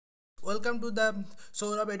Welcome to the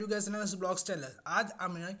Sourav educational blogs channel. আজ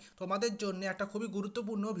আমি তোমাদের জন্য একটা খুবই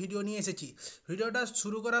গুরুত্বপূর্ণ ভিডিও নিয়ে এসেছি। ভিডিওটা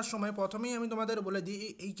শুরু করার সময় প্রথমেই আমি তোমাদের বলে দিই,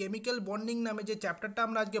 এই কেমিক্যাল বন্ডিং নামে যে চ্যাপ্টারটা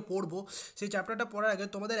আমরা আজকে পড়বো, সেই চ্যাপ্টারটা পড়ার আগে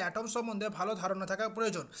তোমাদের অ্যাটম সম্বন্ধে ভালো ধারণা থাকা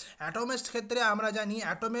প্রয়োজন। অ্যাটমের ক্ষেত্রে আমরা জানি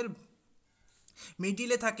অ্যাটমের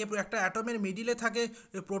মিডিলে থাকে, একটা অ্যাটমের মিডিলে থাকে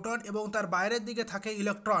প্রোটন এবং তার বাইরের দিকে থাকে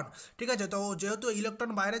ইলেকট্রন। ঠিক আছে, তো যেহেতু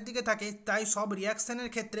ইলেকট্রন বাইরের দিকে থাকে, তাই সব রিয়াকশানের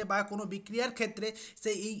ক্ষেত্রে বা কোনো বিক্রিয়ার ক্ষেত্রে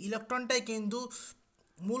সেই এই ইলেকট্রনটাই কিন্তু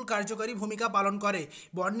মূল কার্যকরী ভূমিকা পালন করে।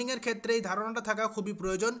 বন্ডিংয়ের ক্ষেত্রে এই ধারণাটা থাকা খুবই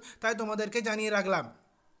প্রয়োজন, তাই তোমাদেরকে জানিয়ে রাখলাম।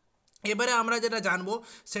 এবারে আমরা যেটা জানবো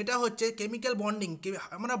সেটা হচ্ছে কেমিক্যাল বন্ডিং।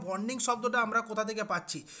 আমরা বন্ডিং শব্দটা আমরা কোথা থেকে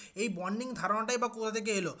পাচ্ছি, এই বন্ডিং ধারণাটাই বা কোথা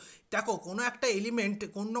থেকে এলো। দেখো, কোনো একটা এলিমেন্ট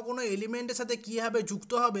কোনো এলিমেন্টের সাথে কীভাবে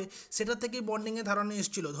যুক্ত হবে, সেটা থেকেই বন্ডিংয়ের ধারণা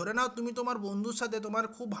এসেছিলো। ধরে নাও তুমি তোমার বন্ধুর সাথে, তোমার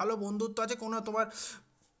খুব ভালো বন্ধুত্ব আছে, কোনো তোমার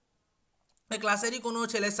ক্লাসেরই কোনো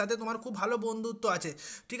ছেলের সাথে তোমার খুব ভালো বন্ধুত্ব আছে।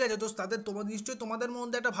 ঠিক আছে, তো নিশ্চয়ই তোমাদের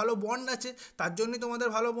মধ্যে একটা ভালো বন্ড আছে, তার জন্যই তোমাদের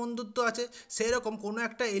ভালো বন্ধুত্ব আছে। সেই রকম কোনো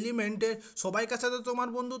একটা এলিমেন্টে সবাইকার সাথে তোমার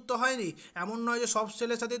বন্ধুত্ব হয়নি, এমন নয় যে সব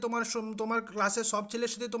ছেলের সাথেই তোমার ক্লাসের সব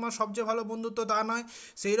ছেলের সাথে তোমার সবচেয়ে ভালো বন্ধুত্ব, তা নয়।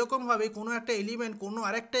 সেই রকমভাবে কোনো একটা এলিমেন্ট কোনো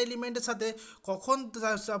আরেকটা এলিমেন্টের সাথে কখন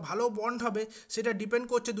ভালো বন্ড হবে, সেটা ডিপেন্ড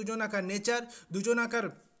করছে দুজনাকার নেচার, দুজনাকার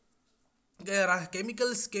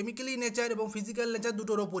কেমিক্যালি নেচার এবং ফিজিক্যাল নেচার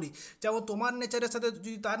দুটোর ওপরই। যেমন তোমার নেচারের সাথে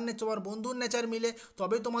যদি তোমার বন্ধুর নেচার মিলে,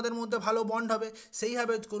 তবেই তোমাদের মধ্যে ভালো বন্ড হবে।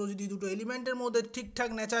 সেইভাবে কোনো যদি দুটো এলিমেন্টের মধ্যে ঠিকঠাক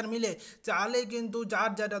নেচার মিলে, তাহলে কিন্তু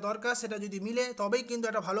যার যেটা দরকার সেটা যদি মিলে, তবেই কিন্তু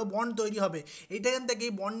একটা ভালো বন্ড তৈরি হবে। এইখান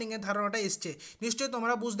থেকেই বন্ডিংয়ের ধারণাটা এসছে। নিশ্চয়ই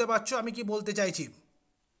তোমরা বুঝতে পারছো আমি কি বলতে চাইছি।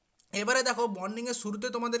 এবারে দেখো, বন্ডিংয়ের শুরুতে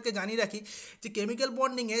তোমাদেরকে জানিয়ে রাখি যে কেমিক্যাল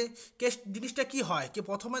বন্ডিংয়ে জিনিসটা কি হয়। কি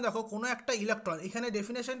প্রথমে দেখো, কোনো একটা ইলেকট্রন, এখানে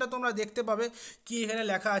ডেফিনেশনটা তোমরা দেখতে পাবে কি এখানে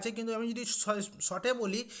লেখা আছে, কিন্তু আমি যদি শর্টে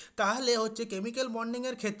বলি, তাহলে হচ্ছে কেমিক্যাল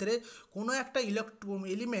বন্ডিংয়ের ক্ষেত্রে কোনো একটা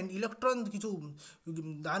ইলেকট্রন কিছু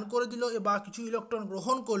দান করে দিল, বা কিছু ইলেকট্রন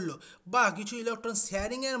গ্রহণ করলো, বা কিছু ইলেকট্রন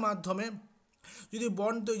শেয়ারিংয়ের মাধ্যমে যদি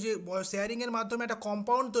বন্ড যে শেয়ারিংয়ের মাধ্যমে একটা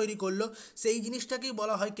কম্পাউন্ড তৈরি করলো, সেই জিনিসটাকেই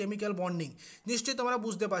বলা হয় কেমিক্যাল বন্ডিং। নিশ্চয়ই তোমরা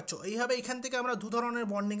বুঝতে পারছো। এইভাবে এখান থেকে আমরা দু ধরনের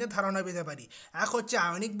বন্ডিংয়ের ধারণা পেতে পারি। এক হচ্ছে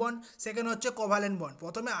আয়নিক বন্ড, সেকেন্ড হচ্ছে কোভালেন্ট বন্ড।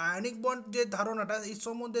 প্রথমে আয়নিক বন্ড যে ধারণাটা, এই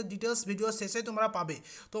সম্বন্ধে ডিটেলস ভিডিও শেষে তোমরা পাবে।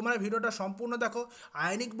 তোমরা ভিডিওটা সম্পূর্ণ দেখো।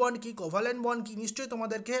 আয়নিক বন্ড কি, কোভালেন্ট বন্ড কি, নিশ্চয়ই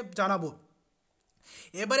তোমাদেরকে জানাবো।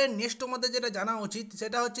 এবারে নেক্সট তোমাদের যেটা জানা উচিত,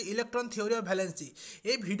 সেটা হচ্ছে ইলেকট্রন থিওরি অফ ভ্যালেন্সি।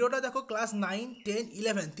 এই ভিডিওটা দেখো ক্লাস 9, 10,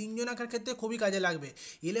 11 তিনজনের ক্ষেত্রে খুবই কাজে লাগবে।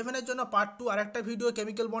 11-এর জন্য পার্ট 2 আরেকটা ভিডিও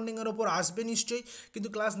কেমিক্যাল বন্ডিংয়ের ওপর আসবে নিশ্চয়ই, কিন্তু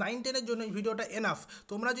ক্লাস 9, 10-এর জন্য এই ভিডিওটা এনাফ।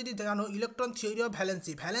 তোমরা যদি জানো electron theory of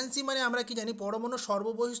valency, valency মানে আমরা কি জানি, পরমাণুর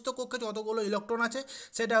সর্ববহিস্থ কক্ষে যতগুলো ইলেকট্রন আছে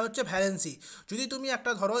সেটা হচ্ছে ভ্যালেন্সি। যদি তুমি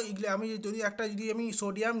একটা ধরো, যদি আমি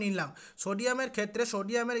সোডিয়াম নিলাম, সোডিয়ামের ক্ষেত্রে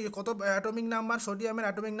সোডিয়ামের কত অ্যাটমিক নাম্বার, সোডিয়ামের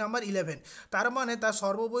অ্যাটমিক নাম্বার 11। তার মানে তার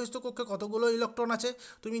সর্ববহিস্থ কক্ষে কতগুলো ইলেকট্রন আছে,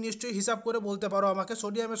 তুমি নিশ্চয়ই হিসাব করে বলতে পারো আমাকে।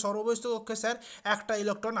 সোডিয়ামের সর্ববহিস্থ কক্ষে স্যার একটা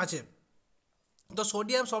ইলেকট্রন আছে। তো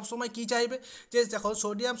সোডিয়াম সবসময় কী চাইবে, যে দেখো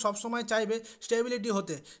সোডিয়াম সবসময় চাইবে স্টেবিলিটি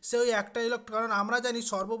হতে, সে ওই একটা ইলেকট্রন, কারণ আমরা জানি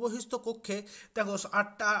সর্ববহিস্থ কক্ষে দেখো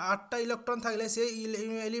আটটা ইলেকট্রন থাকলে সেই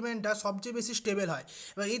এলিমেন্টটা সবচেয়ে বেশি স্টেবল হয়।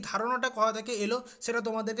 এবার এই ধারণাটা কোথা থেকে এলো সেটা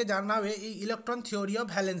তোমাদেরকে জানাবে এই ইলেকট্রন থিওরি অফ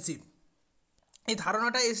ভ্যালেন্সি। এই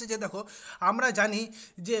ধারণাটা এসেছে, দেখো আমরা জানি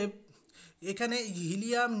যে এখানে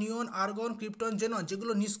হিলিয়াম, নিয়ন, আর্গন, ক্রিপ্টন, জেনন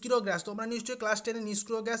যেগুলো নিষ্ক্রিয় গ্যাস, তোমরা নিশ্চয়ই ক্লাস 10-এ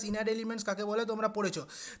নিষ্ক্রিয় গ্যাস ইনার্ট এলিমেন্টস কাকে বলে তোমরা পড়েছো।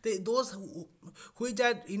 তো those which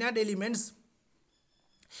are inert elements,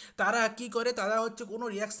 তারা কি করে, তারা হচ্ছে কোনো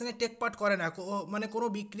রিয়াকশানে টেক পার্ট করে না, মানে কোনো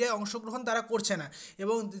বিক্রিয়ায় অংশগ্রহণ তারা করছে না।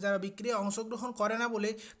 এবং যারা বিক্রিয়ায় অংশগ্রহণ করে না বলে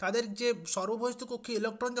তাদের যে সর্ববহিস্থ কক্ষে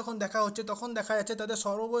ইলেকট্রন যখন দেখা হচ্ছে, তখন দেখা যাচ্ছে তাদের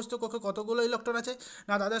সর্ববহিস্থ কক্ষে কতগুলো ইলেকট্রন আছে,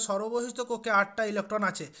 না তাদের সর্ববহিস্থ কক্ষে 8টা ইলেকট্রন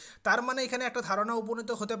আছে। তার মানে এখানে একটা ধারণা উপনীত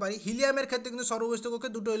হতে পারি, হিলিয়ামের ক্ষেত্রে কিন্তু সর্ববহিস্থ কক্ষে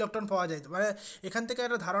 2টো ইলেকট্রন পাওয়া যায়। মানে এখান থেকে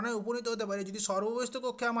একটা ধারণায় উপনীত হতে পারি, যদি সর্ববহিস্থ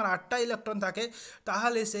কক্ষে আমার 8টা ইলেকট্রন থাকে,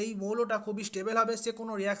 তাহলে সেই মৌলটা খুবই স্টেবল হবে, সে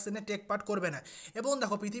কোনো রিয়াকশানে টেক পার্ট করবে না। এবং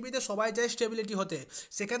দেখো, পৃথিবীতে সবাই চায় স্টেবিলিটি হতে,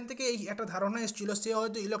 সেখান থেকে এই একটা ধারণা এসেছিলো, সে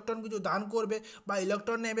হয়তো ইলেকট্রন কিছু দান করবে বা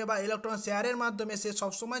ইলেকট্রন নেবে বা ইলেকট্রন শেয়ারের মাধ্যমে সে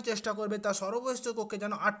সবসময় চেষ্টা করবে তার সর্ববহিস্থ কক্ষে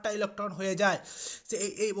যেন 8টা ইলেকট্রন হয়ে যায়। সে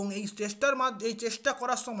এবং এই চেষ্টা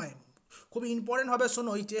করার সময় খুবই ইম্পর্টেন্ট হবে,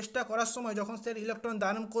 শোনো, এই চেষ্টা করার সময় যখন সে ইলেকট্রন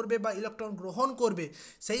দান করবে বা ইলেকট্রন গ্রহণ করবে,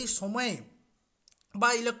 সেই সময়ে বা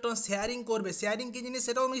ইলেকট্রন শেয়ারিং করবে। শেয়ারিং কী জিনিস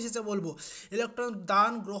সেটাও আমি শেষে বলবো। ইলেকট্রন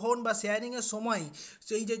দান গ্রহণ বা শেয়ারিংয়ের সময়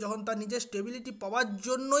সেই যে যখন তার নিজের স্টেবিলিটি পাওয়ার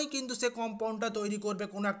জন্যই কিন্তু সে কম্পাউন্ডটা তৈরি করবে,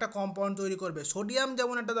 কোনো একটা কম্পাউন্ড তৈরি করবে। সোডিয়াম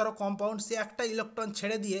যেমন একটা ধরো কম্পাউন্ড, সে একটা ইলেকট্রন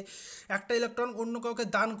ছেড়ে দিয়ে একটা ইলেকট্রন অন্য কাউকে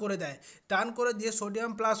দান করে দেয়, দান করে দিয়ে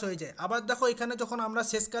সোডিয়াম প্লাস হয়ে যায়। আবার দেখো এখানে যখন আমরা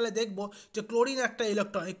শেষকালে দেখব যে ক্লোরিন একটা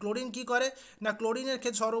ইলেকট্রন, এই ক্লোরিন কী করে না, ক্লোরিনের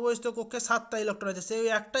ক্ষেত্রে সর্ববহিষ্ঠ কক্ষে 7টা ইলেকট্রন আছে, সেই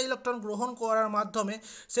একটা ইলেকট্রন গ্রহণ করার মাধ্যমে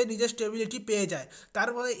সে নিজের স্টেবিলিটি পেয়ে যায়।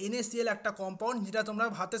 তারপরে NaCl একটা কম্পাউন্ড যেটা তোমরা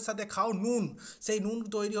ভাতের সাথে খাও, নুন, সেই নুন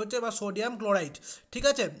তৈরি হচ্ছে বা সোডিয়াম ক্লোরাইড। ঠিক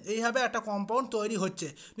আছে, এইভাবে একটা কম্পাউন্ড তৈরি হচ্ছে।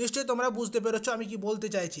 নিশ্চয়ই তোমরা বুঝতে পেরেছো আমি কি বলতে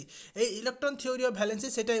চাইছি। এই ইলেকট্রন থিওরি অফ ভ্যালেন্সি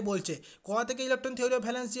সেটাই বলছে। কোথা থেকে ইলেকট্রন থিওরি অফ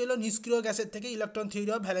ভ্যালেন্সি এলো? নিষ্ক্রিয় গ্যাসের থেকে ইলেকট্রন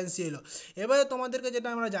থিওরি অফ ভ্যালেন্সি এলো। এবারে তোমাদেরকে যেটা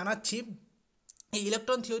আমরা জানাচ্ছি, এই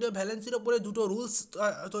ইলেকট্রন থিওরি অফ ভ্যালেন্সির ওপরে দুটো রুলস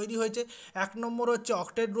তৈরি হয়েছে। এক নম্বর হচ্ছে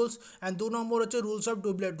অক্টেট রুলস অ্যান্ড 2 নম্বর হচ্ছে রুলস অফ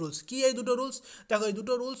ডুবলেট রুলস। কি এই দুটো রুলস? দেখো এই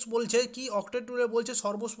দুটো রুলস বলছে কি, অক্টেট রুলে বলছে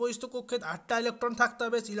সর্ববহিষ্ঠ কক্ষে 8টা ইলেকট্রন থাকতে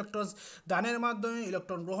হবে, ইলেকট্রন দানের মাধ্যমে,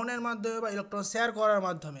 ইলেকট্রন গ্রহণের মাধ্যমে বা ইলেকট্রন শেয়ার করার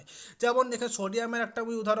মাধ্যমে। যেমন দেখে সোডিয়ামের একটা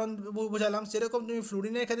আমি উদাহরণ বোঝালাম, সেরকম তুমি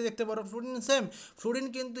ফ্লুরিনের ক্ষেত্রে দেখতে পারো, ফ্লুরিন সেম। ফ্লুরিন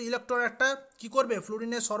কিন্তু ইলেকট্রন একটা কি করবে,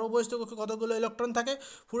 ফ্লুরিনের সর্ববহিষ্ঠ কক্ষে কতগুলো ইলেকট্রন থাকে?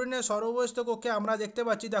 ফ্লুরিনের সর্ববহিষ্ঠ কক্ষে আমরা দেখতে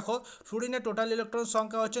পাচ্ছি, দেখো ফ্লুরিনের টোটাল ইলেকট্রন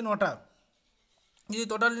সংখ্যা হচ্ছে 9টা। যদি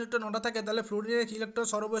টোটাল ইলেকট্রন 9টা থাকে তাহলে ফ্লুরিনের ইলেকট্রন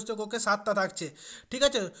সর্ববহিষ্ঠ কক্ষে 7টা থাকছে। ঠিক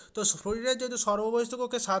আছে, তো ফ্লুরিনের যেহেতু সর্ববহিষ্ঠ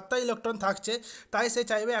কক্ষে 7টা ইলেকট্রন থাকছে, তাই সে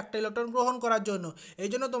চাইবে একটা ইলেকট্রন গ্রহণ করার জন্য। এই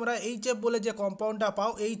জন্য তোমরা HF বলে যে কম্পাউন্ডটা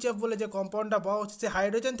পাও, HF বলে যে কম্পাউন্ডটা পাও, সে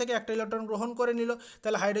হাইড্রোজেন থেকে একটা ইলেকট্রন গ্রহণ করে নিল,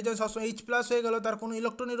 তাহলে হাইড্রোজেন সবসময় H প্লাস হয়ে গেল, তার কোনো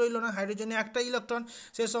ইলেকট্রনই রইল না, হাইড্রোজেনে একটা ইলেকট্রন,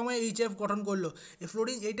 সে সময় HF গঠন করলো। এই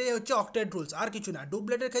ফ্লুরিন, এইটাই হচ্ছে অক্টেট রুলস, আর কিছু না।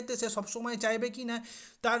 ডুবলেটের ক্ষেত্রে সে সবসময় চাইবে কি না,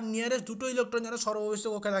 তার নিয়ারেস্ট দুটো ইলেকট্রন যেন সর্ববহিষ্ঠ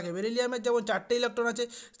কক্ষে থাকে। বেরিলিয়ামের যেমন 4টে ইলেকট্রন আছে,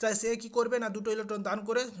 তাই সে কী করবে না, দুটো ইলেকট্রন দান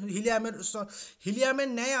করে হিলিয়ামের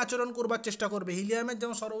ন্যায় আচরণ করবার চেষ্টা করবে। হিলিয়ামের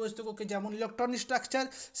যেমন সর্ববহিষ্ঠ কক্ষে যেমন ইলেকট্রনিক স্ট্রাকচার,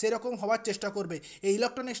 সেরকম হওয়ার চেষ্টা করবে। এই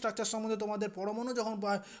ইলেকট্রনিক স্ট্রাকচার সম্বন্ধে তোমাদের পরমাণু যখন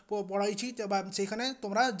পড়াইছি বা সেখানে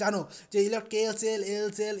তোমরা জানো যে কে সেল, এল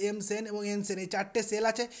সেল, এম সেল এবং এন সেল, এই 4টে সেল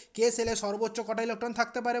আছে। কে সেলে সর্বোচ্চ কটা ইলেকট্রন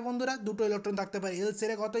থাকতে পারে বন্ধুরা? দুটো ইলেকট্রন থাকতে পারে। এল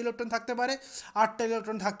সেলে কত ইলেকট্রন থাকতে পারে? 8টা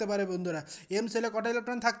ইলেকট্রন থাকতে পারে বন্ধুরা। এম সেলে কটা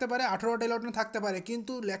ইলেকট্রন থাকতে পারে? 18টা ইলেকট্রন থাকতে পারে,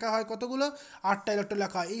 কিন্তু লেখা হয় কতগুলো? 8টা ইলেকট্রন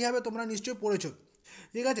লেখা হয়। এইভাবে তোমরা নিশ্চয়ই পড়েছো।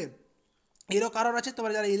 ঠিক আছে, এরও কারণ আছে,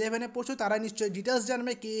 তোমরা যারা 11-এ পড়ছো তারা নিশ্চয়ই ডিটেলস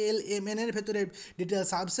জানবে, KL, MN এর ভেতরে ডিটেলস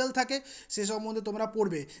সাবসেল থাকে, সে সম্বন্ধে তোমরা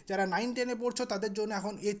পড়বে। যারা 9-10-এ পড়ছো তাদের জন্য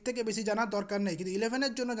এখন এর থেকে বেশি জানার দরকার নেই, কিন্তু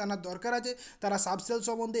 11-এর জন্য জানার দরকার আছে। তারা সাবসেল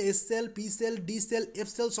সম্বন্ধে, S sell, P sell, D sell, F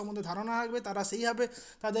sell সম্বন্ধে ধারণা রাখবে, তারা সেইভাবে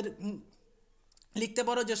তাদের লিখতে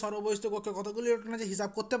পারো যে সর্ববহিষ্ঠ কক্ষে কতগুলো ইলেকট্রন আছে, হিসাব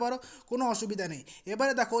করতে পারো, কোনো অসুবিধা নেই।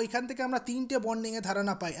 এবারে দেখো এখান থেকে আমরা 3টে বন্ডিংয়ের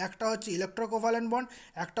ধারণা পাই। একটা হচ্ছে ইলেকট্রোকোভালেন্ট বন্ড,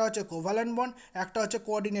 একটা হচ্ছে কোভালেন্ট বন্ড, একটা হচ্ছে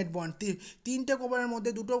কোঅর্ডিনেট বন্ড। 3টে কোভালেন্টের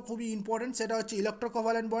মধ্যে দুটো খুবই ইম্পর্টেন্ট, সেটা হচ্ছে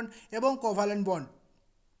ইলেকট্রোকোভালেন্ট বন্ড এবং কোভালেন্ট বন্ড।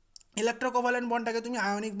 ইলেকট্রোকোভালেন্ট বন্ডটাকে তুমি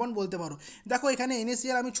আয়নিক বন্ড বলতে পারো। দেখো এখানে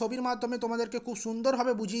NaCl আমি ছবির মাধ্যমে তোমাদেরকে খুব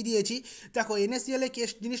সুন্দরভাবে বুঝিয়ে দিয়েছি। দেখো NaCl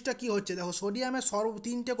এর জিনিসটা কি হচ্ছে, দেখো সোডিয়ামের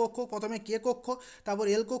 3টে কক্ষ, প্রথমে K কক্ষ, তারপর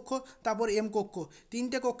L কক্ষ, তারপর M কক্ষ।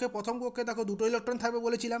 3টে কক্ষে, প্রথম কক্ষে দেখো দুটো ইলেকট্রন থাকবে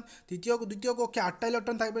বলেছিলাম, দ্বিতীয় কক্ষে 8টা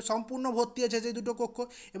ইলেকট্রন থাকবে, সম্পূর্ণ ভর্তি আছে সেই দুটো কক্ষ,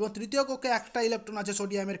 এবং তৃতীয় কক্ষে একটা ইলেকট্রন আছে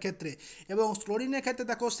সোডিয়ামের ক্ষেত্রে। এবং ক্লোরিনের ক্ষেত্রে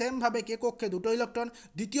দেখো সেমভাবে K কক্ষে দুটো ইলেকট্রন,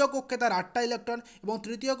 দ্বিতীয় কক্ষে তার 8টা ইলেকট্রন এবং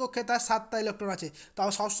তৃতীয় কক্ষে তার 7টা ইলেকট্রন আছে।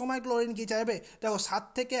 তাও সবসময় ক্লোরিন কি চাইবে, দেখো 7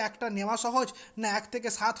 থেকে একটা নেওয়া সহজ না 1 থেকে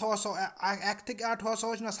 7 হওয়া 1 থেকে 8 হওয়া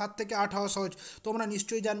সহজ না 7 থেকে 8 হওয়া সহজ? তোমরা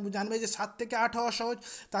নিশ্চয়ই জানবে যে 7 থেকে 8 হওয়া সহজ।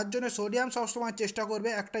 তার জন্য সোডিয়াম সবসময় চেষ্টা করবে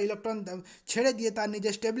একটা ইলেকট্রন ছেড়ে দিয়ে তার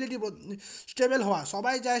নিজের স্টেবল হওয়া।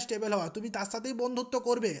 সবাই যায় স্টেবল হওয়া, তুমি তার সাথেই বন্ধুত্ব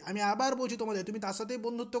করবে। আমি আবার বলছি তোমাদের, তুমি তার সাথেই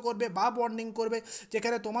বন্ধুত্ব করবে বা বন্ডিং করবে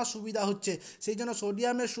যেখানে তোমার সুবিধা হচ্ছে। সেই জন্য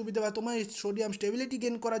সোডিয়ামের সুবিধা বা তোমার সোডিয়াম স্টেবিলিটি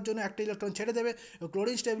গেইন করার জন্য একটা ইলেকট্রন ছেড়ে দেবে,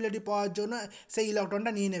 ক্লোরিন স্টেবিলিটি পাওয়ার জন্য সেই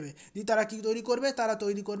ইলেকট্রনটা নিয়ে নেবে। দিয়ে তারা কী তৈরি করবে, তারা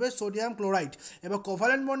তৈরি করবে সোডিয়াম ক্লোরাইড। এবার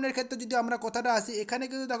কোভালেন্ট বন্ডের ক্ষেত্রে যদি আমরা কথাটা আসি, এখানে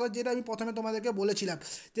কিন্তু দেখো যেটা আমি প্রথমে তোমাদেরকে বলেছিলাম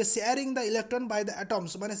যে sharing the electron by the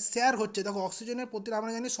atoms, মানে শেয়ার হচ্ছে। দেখো অক্সিজেনের প্রতি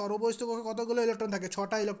আমরা জানি সর্ববহিষ্ঠ কক্ষে কতগুলো ইলেকট্রন থাকে,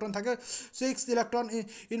 6টা ইলেকট্রন থাকে, 6 electron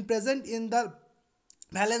in present in the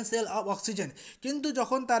valence shell of oxygen. কিন্তু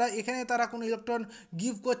যখন তারা এখানে তারা কোনো ইলেকট্রন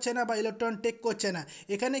গিভ করছে না বা ইলেকট্রন টেক করছে না,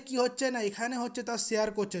 এখানে কি হচ্ছে না, এখানে হচ্ছে তার শেয়ার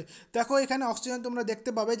করছে। দেখো এখানে অক্সিজেন তোমরা দেখতে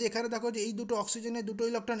পাবে যে এখানে দেখো যে এই দুটো অক্সিজেনের দুটো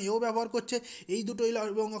ইলেকট্রন এও ব্যবহার করছে, এই দুটো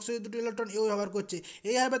এবং অক্সিজেন দুটো ইলেকট্রন এও ব্যবহার করছে।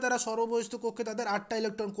 এইভাবে তারা সর্ববহিষ্ঠ কক্ষে তাদের 8টা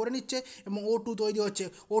ইলেকট্রন করে নিচ্ছে এবং O2 তৈরি হচ্ছে।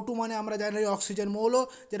 O2 মানে আমরা জানি অক্সিজেন মৌল,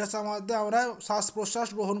 যেটা মধ্যে আমরা শ্বাস প্রশ্বাস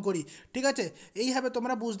গ্রহণ করি। ঠিক আছে, এইভাবে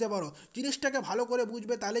তোমরা বুঝতে পারো। জিনিসটাকে ভালো করে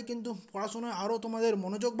বুঝবে, তাহলে কিন্তু পড়াশোনায় আরও তোমাদের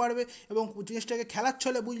মনোযোগ বাড়বে, এবং জিনিসটাকে খেলার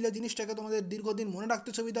ছলে বুঝলে জিনিসটাকে তোমাদের দীর্ঘদিন মনে রাখতে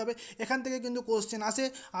সুবিধা হবে। এখান থেকে কিন্তু কোশ্চেন আসে,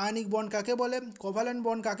 আয়নিক বন্ড কাকে বলে, কোভালেন্ট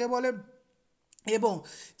বন্ড কাকে বলে, এবং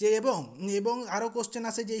এবং এবং আরও কোশ্চেন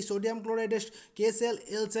আসে যে এই সোডিয়াম ক্লোরাইডের কে সেল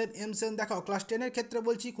এল সেল এম সেল দেখাও। ক্লাস 10-এর ক্ষেত্রে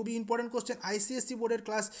বলছি খুবই ইম্পর্টেন্ট কোশ্চেন, আইসিএসসি বোর্ডের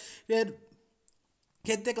ক্লাস এর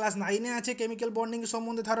ক্ষেত্রে ক্লাস 9-এ আছে কেমিক্যাল বন্ডিং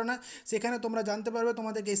সম্বন্ধে ধারণা। সেখানে তোমরা জানতে পারবে,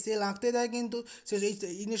 তোমাদেরকে সেল আঁকতে দেয় কিন্তু এই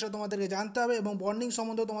জিনিসটা তোমাদেরকে জানতে হবে, এবং বন্ডিং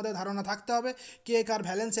সম্বন্ধেও তোমাদের ধারণা থাকতে হবে, কে কার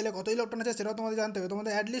ভ্যালেন্স সেলে কত ইলেকট্রন আছে সেটাও তোমাদের জানতে হবে।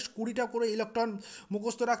 তোমাদের অ্যাটলিস্ট 20টা করে ইলেকট্রন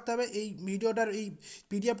মুখস্থ রাখতে হবে। এই ভিডিওটার এই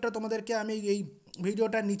পিডিএফটা তোমাদেরকে আমি এই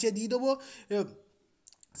ভিডিওটার নিচে দিয়ে দেবো,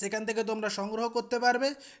 সেখান থেকে তোমরা সংগ্রহ করতে পারবে।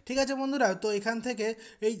 ঠিক আছে বন্ধুরা, তো এখান থেকে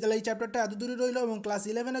তাহলে এই চ্যাপ্টারটা এত দূরই রইলো, এবং ক্লাস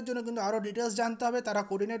 11-এর জন্য কিন্তু আরও ডিটেলস জানতে হবে, তারা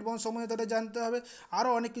কোঅর্ডিনেট বন্ড সম্বন্ধে তাদের জানতে হবে, আরও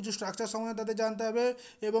অনেক কিছু স্ট্রাকচার সম্বন্ধে তাদের জানতে হবে,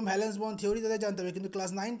 এবং ভ্যালেন্স বন্ড থিওরি তাদের জানতে হবে। কিন্তু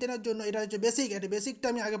ক্লাস 9-10-এর জন্য এটা হচ্ছে বেসিক, এটা বেসিকটা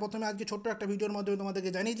আমি প্রথমে আজকে ছোট্ট একটা ভিডিওর মাধ্যমে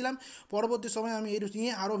তোমাদেরকে জানিয়ে দিলাম। পরবর্তী সময়ে আমি এর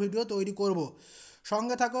নিয়ে আরও ভিডিও তৈরি করব।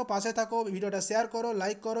 সঙ্গে থাকো, পাশে থাকো, ভিডিওটা শেয়ার করো,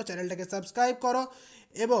 লাইক করো, চ্যানেলটাকে সাবস্ক্রাইব করো,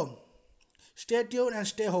 এবং stay tune and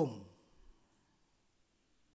stay home.